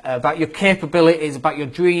 about your capabilities, about your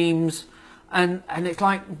dreams. And it's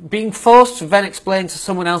like being forced to then explain to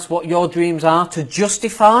someone else what your dreams are to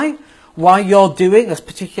justify why you're doing this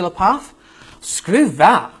particular path. Screw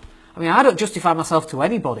that. I mean, I don't justify myself to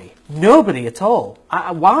anybody. Nobody at all.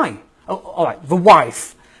 Why? Oh, all right, the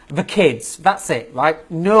wife, the kids, that's it,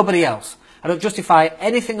 right? Nobody else. I don't justify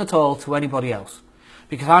anything at all to anybody else,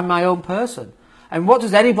 because I'm my own person. And what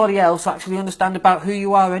does anybody else actually understand about who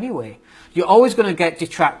you are anyway? You're always going to get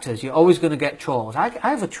detractors. You're always going to get trolls. I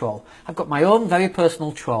have a troll. I've got my own very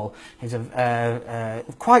personal troll. He's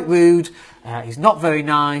quite rude. He's not very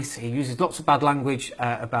nice. He uses lots of bad language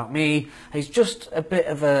about me. He's just a bit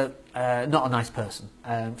of a not a nice person.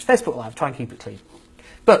 It's Facebook Live. Try and keep it clean.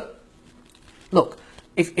 But look,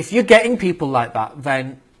 if you're getting people like that,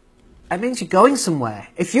 then it means you're going somewhere.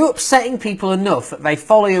 If you're upsetting people enough that they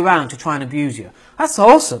follow you around to try and abuse you, that's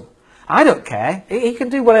awesome. I don't care. He can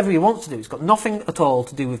do whatever he wants to do. It's got nothing at all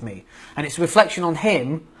to do with me. And it's a reflection on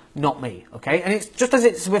him, not me, okay? And it's just as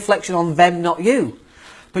it's a reflection on them, not you.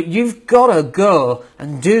 But you've got to go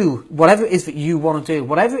and do whatever it is that you want to do,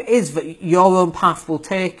 whatever it is that your own path will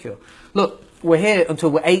take you. Look, we're here until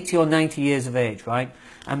we're 80 or 90 years of age, right?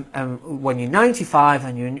 And when you're 95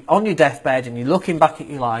 and you're on your deathbed and you're looking back at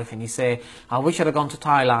your life and you say, I wish I'd have gone to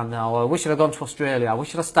Thailand, or I wish I'd have gone to Australia, I wish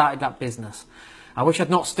I'd have started that business, I wish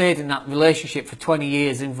I'd not stayed in that relationship for 20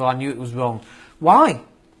 years even though I knew it was wrong. Why?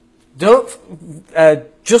 Don't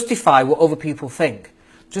justify what other people think.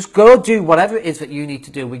 Just go do whatever it is that you need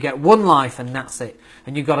to do. We get one life and that's it.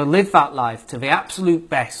 And you've got to live that life to the absolute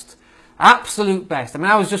best. Absolute best. I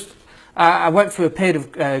mean, I went through a period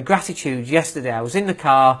of gratitude yesterday. I was in the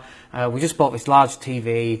car. We just bought this large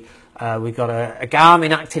TV. We got a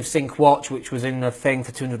Garmin Active Sync watch, which was in the thing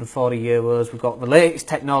for €240. We've got the latest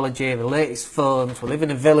technology, the latest phones. We live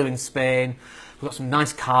in a villa in Spain. We've got some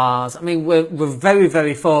nice cars. I mean, we're very,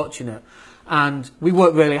 very fortunate. And we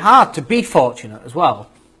work really hard to be fortunate as well.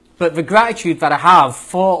 But the gratitude that I have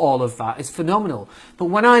for all of that is phenomenal. But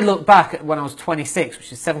when I look back at when I was 26,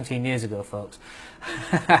 which is 17 years ago, folks,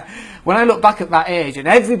 when I look back at that age and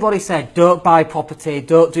everybody said, don't buy property,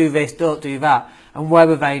 don't do this, don't do that, and where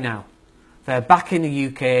are they now? They're back in the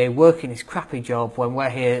UK working this crappy job when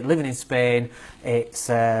we're here living in Spain.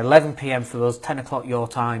 It's 11 PM for us, 10 o'clock your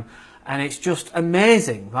time, and it's just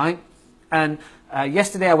amazing, right? And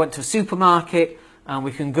yesterday I went to a supermarket and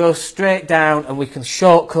we can go straight down and we can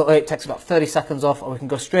shortcut it. It takes about 30 seconds off, or we can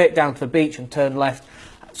go straight down to the beach and turn left.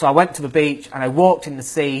 So I went to the beach and I walked in the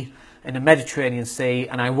sea, in the Mediterranean Sea,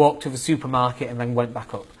 and I walked to the supermarket and then went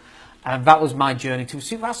back up. And that was my journey to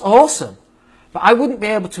see. That's awesome. But I wouldn't be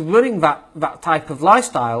able to running that type of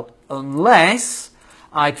lifestyle unless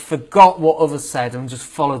I'd forgot what others said and just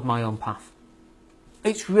followed my own path.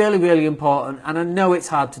 It's really, really important, and I know it's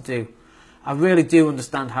hard to do. I really do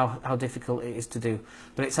understand how difficult it is to do,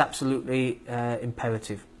 but it's absolutely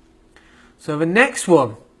imperative. So the next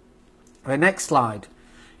one, the next slide,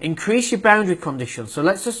 increase your boundary conditions. So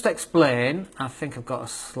let's just explain. I think I've got a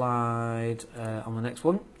slide on the next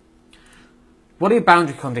one. What are your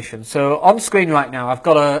boundary conditions? So on screen right now, I've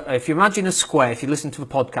got if you imagine a square, if you listen to the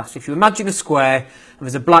podcast, if you imagine a square and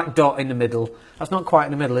there's a black dot in the middle, that's not quite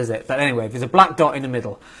in the middle, is it? But anyway, there's a black dot in the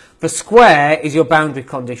middle. The square is your boundary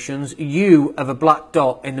conditions. You have a black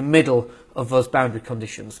dot in the middle of those boundary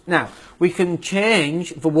conditions. Now, we can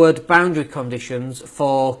change the word boundary conditions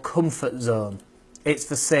for comfort zone. It's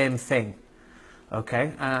the same thing.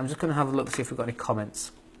 Okay, and I'm just going to have a look to see if we've got any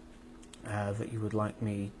comments that you would like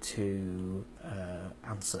me to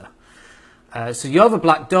answer. So you have a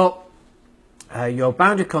black dot. Your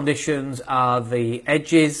boundary conditions are the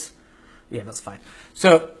edges. Yeah, that's fine.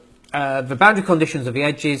 So the boundary conditions are the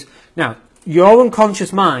edges. Now, your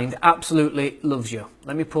unconscious mind absolutely loves you.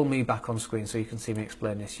 Let me pull me back on screen so you can see me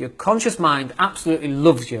explain this. Your conscious mind absolutely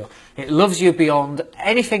loves you. It loves you beyond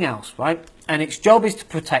anything else, right? And its job is to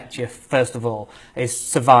protect you, first of all, is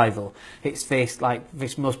survival. It's this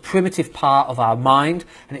most primitive part of our mind,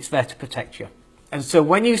 and it's there to protect you. And so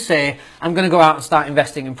when you say, I'm going to go out and start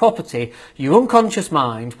investing in property, your unconscious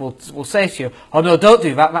mind will say to you, oh no, don't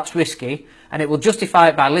do that, that's risky. And it will justify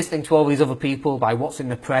it by listening to all these other people, by what's in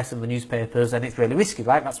the press and the newspapers, and it's really risky,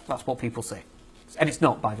 right? That's what people say. And it's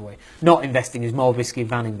not, by the way. Not investing is more risky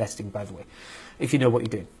than investing, by the way, if you know what you're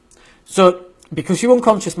doing. So, because your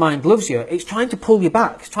unconscious mind loves you, it's trying to pull you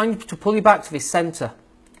back. It's trying to pull you back to this centre.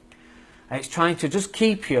 It's trying to just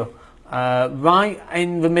keep you right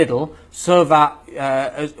in the middle, so that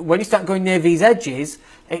when you start going near these edges,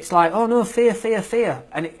 it's like, oh no, fear, fear, fear.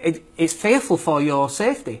 And it's fearful for your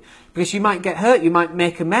safety, because you might get hurt, you might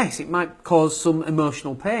make a mess, it might cause some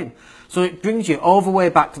emotional pain. So it brings you all the way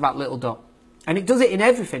back to that little dot. And it does it in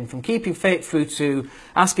everything, from keeping faith through to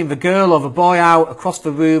asking the girl or the boy out across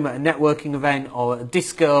the room at a networking event or at a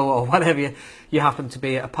disco or whatever you happen to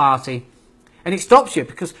be at a party. And it stops you,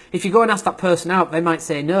 because if you go and ask that person out, they might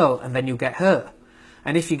say no, and then you'll get hurt.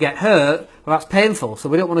 And if you get hurt, well, that's painful, so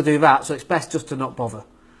we don't want to do that, so it's best just to not bother.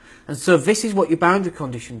 And so this is what your boundary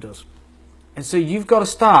condition does. And so you've got to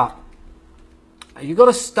start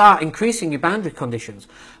increasing your boundary conditions.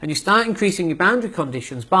 And you start increasing your boundary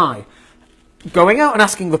conditions by going out and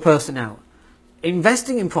asking the person out,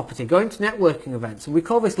 investing in property, going to networking events, and we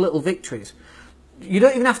call this little victories. You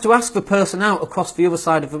don't even have to ask the person out across the other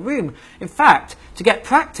side of the room. In fact, to get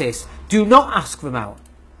practice, do not ask them out.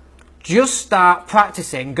 Just start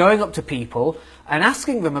practicing going up to people and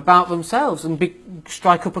asking them about themselves, and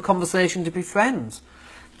strike up a conversation to be friends.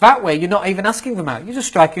 That way, you're not even asking them out. You're just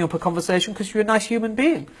striking up a conversation because you're a nice human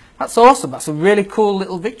being. That's awesome. That's a really cool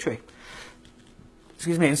little victory.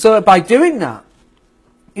 Excuse me. And so by doing that,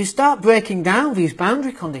 you start breaking down these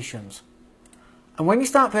boundary conditions. And when you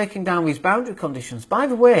start breaking down these boundary conditions, by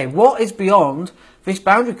the way, what is beyond this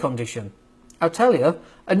boundary condition? I'll tell you,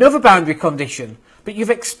 another boundary condition, but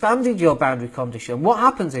you've expanded your boundary condition. What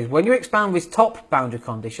happens is, when you expand this top boundary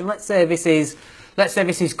condition, let's say this is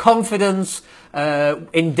confidence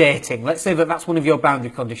in dating. Let's say that's one of your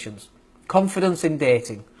boundary conditions. Confidence in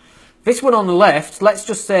dating. This one on the left, let's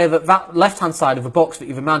just say that left-hand side of the box that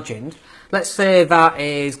you've imagined, let's say that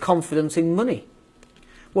is confidence in money.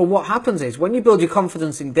 Well, what happens is, when you build your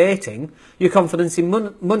confidence in dating, your confidence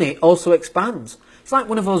in money also expands. It's like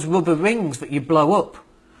one of those rubber rings that you blow up.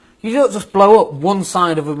 You don't just blow up one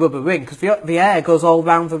side of a rubber ring, because the air goes all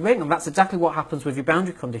around the ring, and that's exactly what happens with your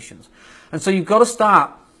boundary conditions. And so you've got to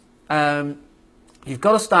start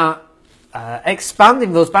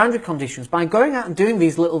expanding those boundary conditions by going out and doing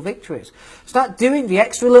these little victories. Start doing the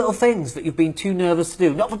extra little things that you've been too nervous to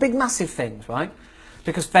do, not the big massive things, right?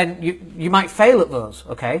 Because then you might fail at those,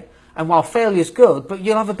 okay? And while failure is good, but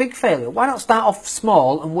you'll have a big failure. Why not start off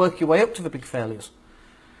small and work your way up to the big failures?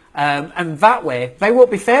 And that way, they won't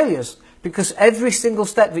be failures, because every single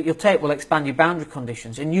step that you'll take will expand your boundary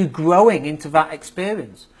conditions, and you growing into that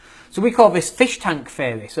experience. So we call this fish tank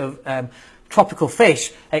theory. So tropical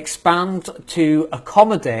fish expand to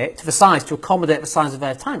accommodate the size of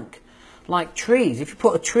their tank, like trees. If you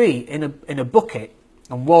put a tree in a bucket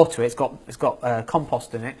and water it, it's got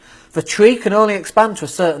compost in it. The tree can only expand to a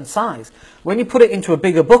certain size. When you put it into a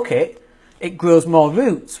bigger bucket, it grows more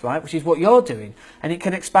roots, right, which is what you're doing, and it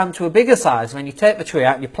can expand to a bigger size. When you take the tree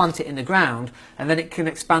out and you plant it in the ground, and then it can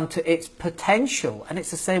expand to its potential, and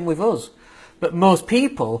it's the same with us. But most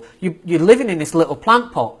people, you're living in this little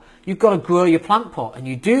plant pot. You've got to grow your plant pot, and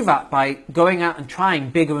you do that by going out and trying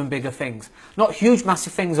bigger and bigger things. Not huge,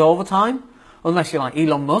 massive things all the time, unless you're like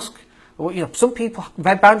Elon Musk. You know, some people,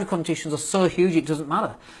 their boundary conditions are so huge it doesn't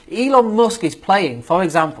matter. Elon Musk is playing, for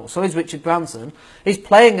example, so is Richard Branson, he's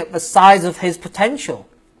playing at the size of his potential.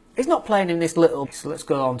 He's not playing in this little... So let's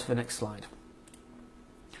go on to the next slide.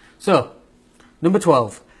 So, number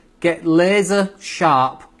 12, get laser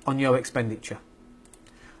sharp on your expenditure.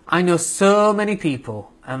 I know so many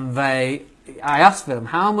people, and I ask them,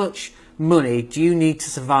 how much money do you need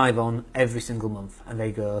to survive on every single month? And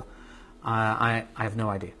they go, I have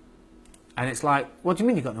no idea. And it's like, what do you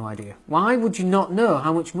mean you've got no idea? Why would you not know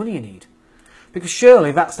how much money you need? Because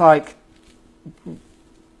surely that's like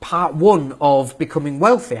part one of becoming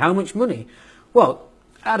wealthy. How much money? Well,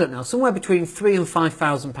 I don't know, somewhere between £3,000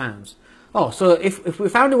 and £5,000. Oh, so if we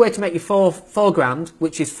found a way to make you four grand,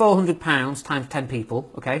 which is £400 times 10 people,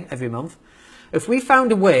 okay, every month. If we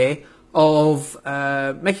found a way of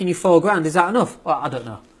making you 4 grand, is that enough? Well, I don't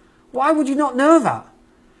know. Why would you not know that?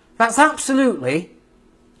 That's absolutely...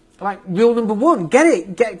 like rule number one,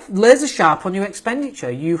 get laser sharp on your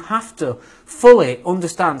expenditure. You have to fully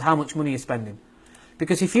understand how much money you're spending.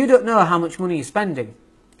 Because if you don't know how much money you're spending,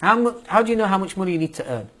 how do you know how much money you need to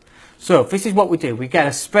earn? So this is what we do. We get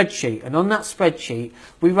a spreadsheet, and on that spreadsheet,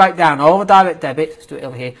 we write down all the direct debits. Let's do it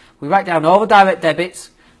over here. We write down all the direct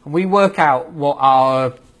debits, and we work out what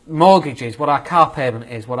our mortgage is, what our car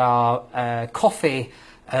payment is, what our coffee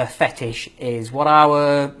fetish is, what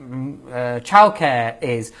our childcare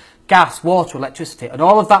is, gas, water, electricity, and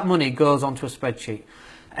all of that money goes onto a spreadsheet.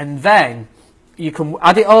 And then you can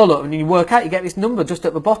add it all up and you work out, you get this number just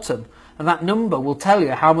at the bottom, and that number will tell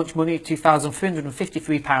you how much money,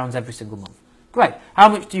 £2,353 every single month. Great. How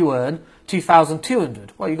much do you earn?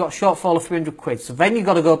 2,200. Well, you've got a shortfall of 300 quid. So then you've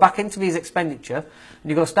got to go back into these expenditure, and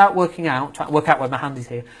you've got to start working out, try to work out where my hand is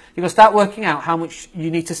here, you've got to start working out how much you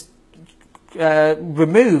need to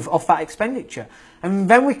remove off that expenditure. And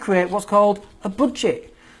then we create what's called a budget.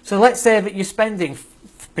 So let's say that you're spending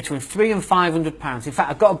between £300 and £500. In fact,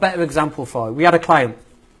 I've got a better example for you. We had a client,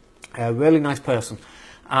 a really nice person,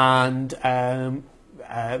 and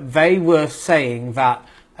they were saying that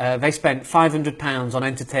they spent £500 on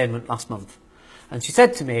entertainment last month. And she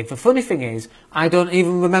said to me, the funny thing is, I don't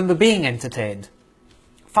even remember being entertained.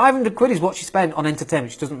 500 quid is what she spent on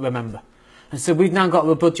entertainment, she doesn't remember. And so we've now got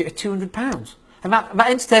a budget of £200. And that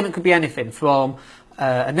entertainment could be anything from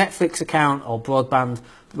a Netflix account or broadband,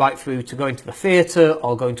 right through to going to the theatre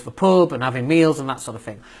or going to the pub and having meals and that sort of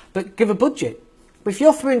thing. But give a budget. But if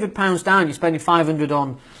you're £300 down, you're spending 500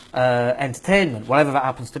 on entertainment, whatever that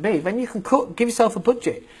happens to be, then you can give yourself a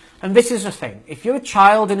budget. And this is the thing. If you're a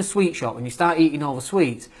child in a sweet shop and you start eating all the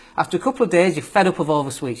sweets, after a couple of days you're fed up of all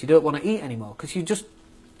the sweets. You don't want to eat anymore because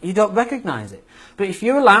you don't recognise it. But if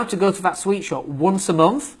you're allowed to go to that sweet shop once a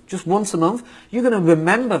month, just once a month, you're going to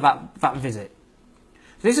remember that visit.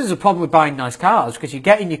 This is a problem with buying nice cars, because you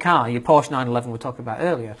get in your car, your Porsche 911 we were talking about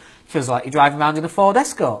earlier, it feels like you're driving around in a Ford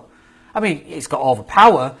Escort. I mean, it's got all the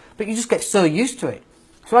power, but you just get so used to it.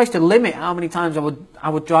 So I used to limit how many times I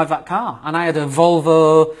would drive that car. And I had a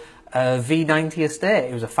Volvo V90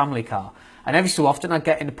 Estate. It was a family car. And every so often I'd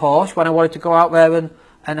get in a Porsche when I wanted to go out there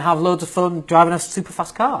and have loads of fun driving a super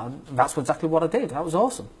fast car. And that's exactly what I did. That was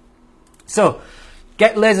awesome. So,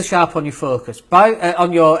 get laser sharp on your focus,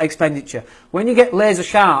 on your expenditure. When you get laser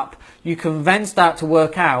sharp, you can then start to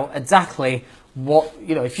work out exactly what,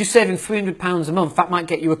 if you're saving £300 a month, that might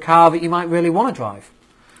get you a car that you might really want to drive.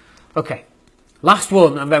 Okay, last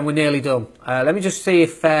one, and then we're nearly done. Let me just see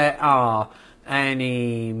if there are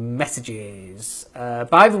any messages.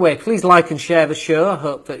 By the way, please like and share the show. I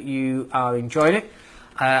hope that you are enjoying it.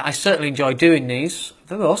 I certainly enjoy doing these.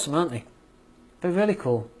 They're awesome, aren't they? They're really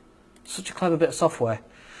cool. Such a clever bit of software.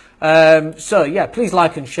 So yeah, please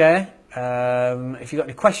like and share. If you've got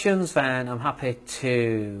any questions, then I'm happy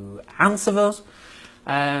to answer those.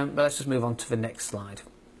 But let's just move on to the next slide.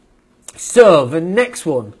 So the next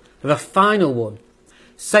one, the final one,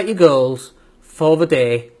 set your goals for the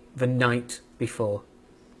day, the night before.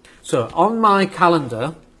 So on my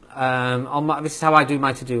calendar, this is how I do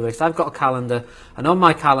my to-do list. I've got a calendar, and on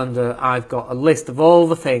my calendar I've got a list of all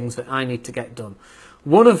the things that I need to get done.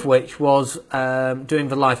 One of which was doing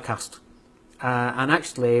the live cast. And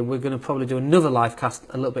actually, we're going to probably do another live cast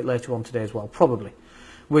a little bit later on today as well, probably.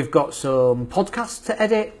 We've got some podcasts to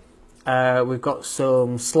edit. We've got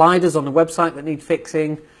some sliders on the website that need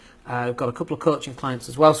fixing. We've got a couple of coaching clients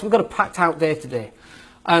as well. So we've got a packed out day today.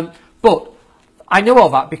 But I know all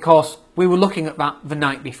that because we were looking at that the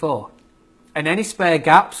night before. And any spare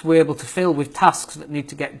gaps we're able to fill with tasks that need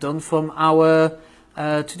to get done from our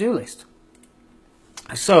to-do list.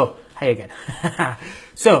 So, hey again.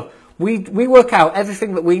 So, we work out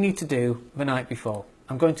everything that we need to do the night before.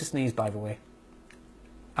 I'm going to sneeze, by the way.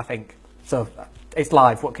 I think. So, it's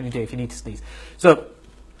live. What can you do if you need to sneeze?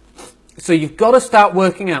 So you've got to start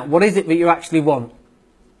working out what is it that you actually want.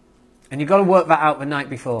 And you've got to work that out the night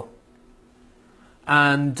before.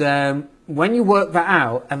 And when you work that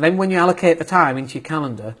out, and then when you allocate the time into your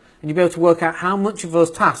calendar, and you'll be able to work out how much of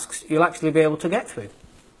those tasks you'll actually be able to get through.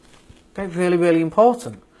 That's really, really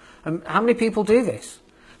important. And how many people do this?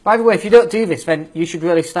 By the way, if you don't do this, then you should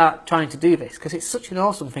really start trying to do this, because it's such an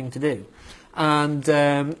awesome thing to do.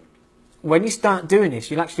 And when you start doing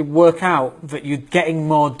this, you'll actually work out that you're getting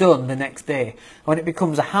more done the next day. When it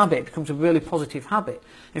becomes a habit, it becomes a really positive habit.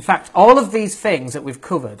 In fact, all of these things that we've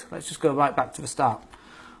covered, let's just go right back to the start.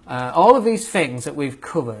 All of these things that we've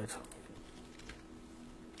covered,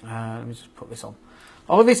 let me just put this on.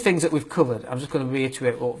 All of these things that we've covered, I'm just going to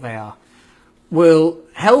reiterate what they are, will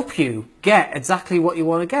help you get exactly what you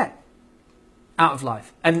want to get out of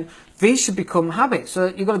life. And these should become habits. So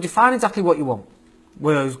you've got to define exactly what you want.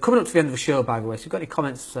 We're coming up to the end of the show, by the way, so if you've got any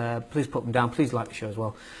comments, please put them down. Please like the show as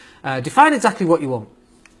well. Define exactly what you want.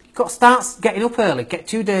 You've got to start getting up early. Get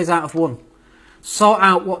 2 days out of one. Sort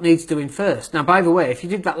out what needs doing first. Now, by the way, if you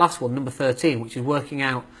did that last one, number 13, which is working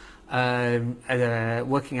out the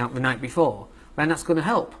night before, then that's going to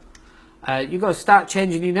help. You've got to start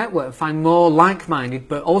changing your network and find more like-minded,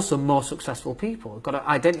 but also more successful people. You've got to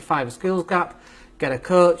identify the skills gap. Get a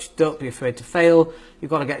coach, don't be afraid to fail.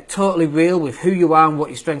 You've got to get totally real with who you are and what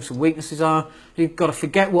your strengths and weaknesses are. You've got to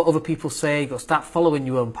forget what other people say. You've got to start following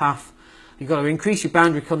your own path. You've got to increase your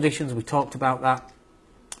boundary conditions. We talked about that.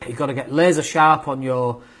 You've got to get laser sharp on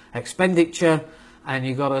your expenditure, and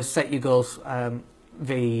you've got to set your goals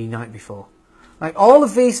the night before. Like all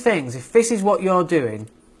of these things, if this is what you're doing,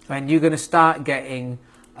 then you're going to start getting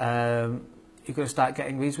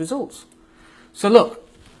these results. So look.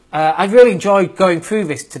 I've really enjoyed going through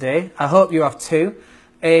this today. I hope you have too.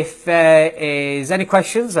 If there is any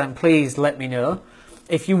questions, then please let me know.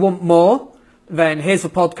 If you want more, then here's the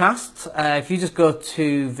podcast. If you just go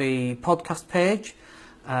to the podcast page,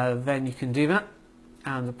 then you can do that.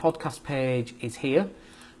 And the podcast page is here.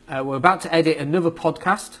 We're about to edit another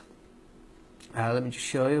podcast. Let me just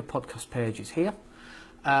show you. The podcast page is here.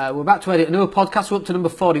 We're about to edit another podcast. We're up to number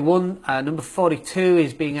 41. Number 42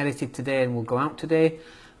 is being edited today and will go out today.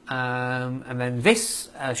 And then this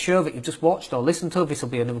show that you've just watched or listened to, this will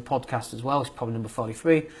be another podcast as well. It's probably number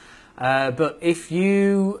 43. But if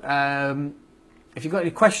you've got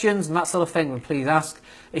any questions and that sort of thing, then please ask.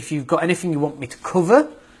 If you've got anything you want me to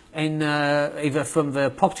cover in either from the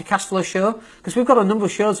Property Cash Flow Show, because we've got a number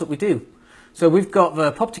of shows that we do. So we've got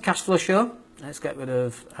the Property Cash Flow Show. Let's get rid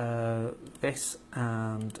of this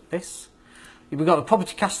and this. We've got the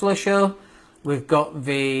Property Cash Flow Show. We've got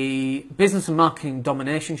the Business and Marketing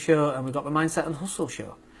Domination Show, and we've got the Mindset and Hustle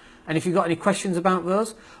Show. And if you've got any questions about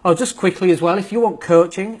those, or just quickly as well, if you want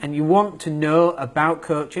coaching and you want to know about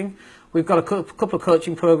coaching, we've got a couple of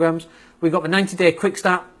coaching programs. We've got the 90-day Quick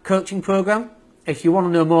Start coaching program. If you want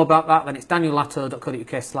to know more about that, then it's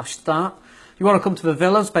daniellatto.co.uk/start. If you want to come to the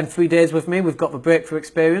villa and spend 3 days with me, we've got the Breakthrough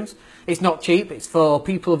Experience. It's not cheap. It's for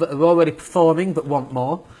people that are already performing but want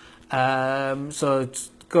more. So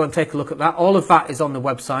go and take a look at that. All of that is on the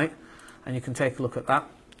website, and you can take a look at that.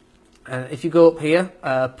 If you go up here,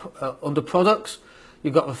 under products,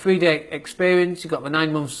 you've got the 3-day experience, you've got the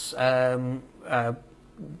 9 months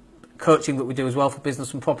coaching that we do as well for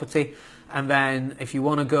business and property. And then if you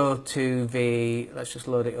want to go to the, let's just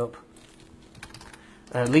load it up.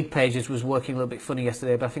 League Pages was working a little bit funny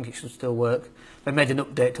yesterday, but I think it should still work. They made an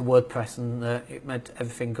update to WordPress, and it made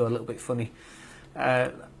everything go a little bit funny.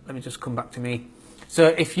 Let me just come back to me. So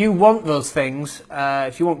if you want those things,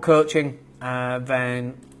 if you want coaching,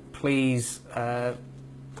 then please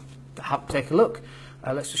take a look.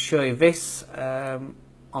 Let's just show you this on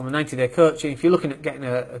the 90-day coaching. If you're looking at getting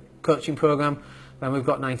a coaching program, then we've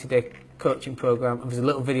got 90-day coaching program, and there's a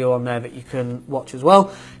little video on there that you can watch as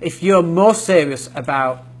well. If you're more serious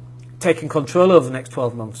about taking control over the next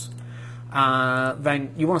 12 months,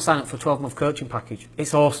 then you want to sign up for a 12-month coaching package.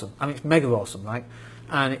 It's awesome. I mean, it's mega awesome, right?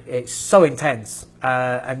 And it's so intense,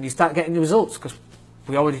 and you start getting the results, because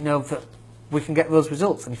we already know that we can get those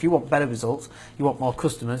results. And if you want better results, you want more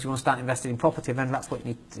customers, you want to start investing in property, then that's what you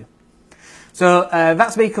need to do. So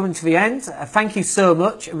that's me coming to the end. Thank you so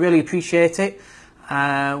much. I really appreciate it.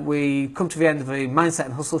 We come to the end of the Mindset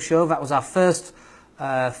and Hustle show. That was our first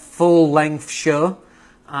full-length show.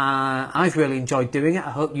 I've really enjoyed doing it.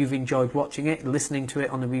 I hope you've enjoyed watching it, listening to it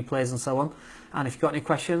on the replays and so on. And if you've got any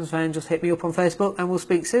questions, then just hit me up on Facebook and we'll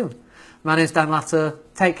speak soon. My name's Dan Latto.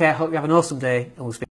 Take care. Hope you have an awesome day and we'll speak.